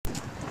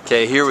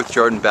Okay, here with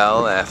Jordan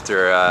Bell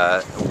after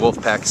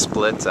WolfPack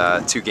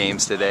split 2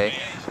 games today.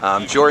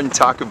 Jordan,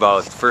 talk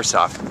about, first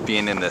off,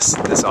 being in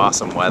this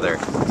awesome weather.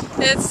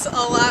 It's a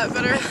lot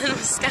better than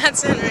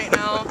Wisconsin right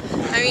now.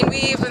 I mean,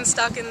 we've been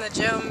stuck in the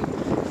gym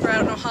for I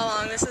don't know how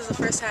long. This is the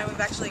first time we've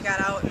actually got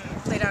out and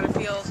played on a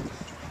field.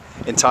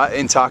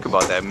 And talk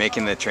about that,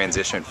 making the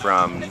transition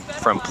from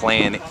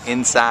playing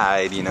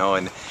inside, you know,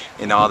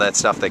 and all that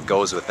stuff that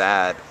goes with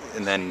that,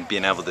 and then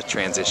being able to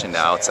transition to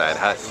outside.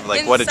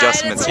 Like, what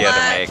adjustments you had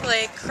to make?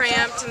 Like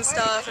cramped and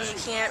stuff, and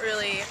we can't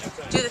really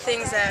do the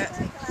things that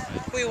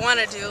we want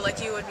to do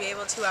like you would be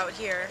able to out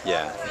here.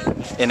 Yeah,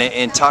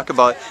 and talk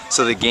about,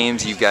 so the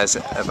games, you guys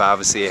have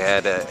obviously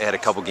had a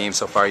couple games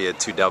so far. You had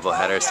 2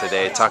 doubleheaders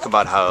today. Talk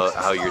about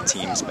how your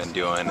team's been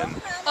doing. And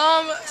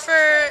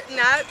for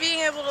not being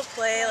able to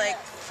play like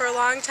for a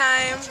long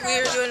time, we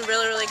were doing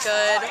really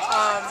good.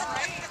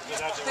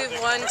 We've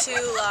won 2,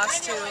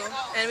 lost 2,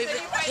 and we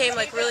became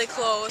like really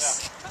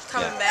close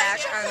coming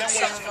back on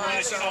some of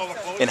them.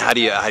 So. And how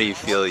do you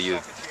feel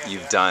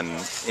you've done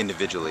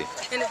individually?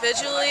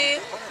 Individually,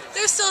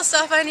 there's still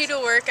stuff I need to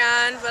work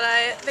on, but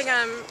I think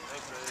I'm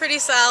pretty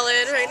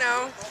solid right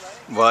now.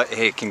 Well,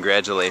 hey,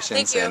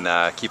 congratulations, Thank you.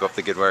 And keep up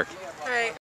the good work.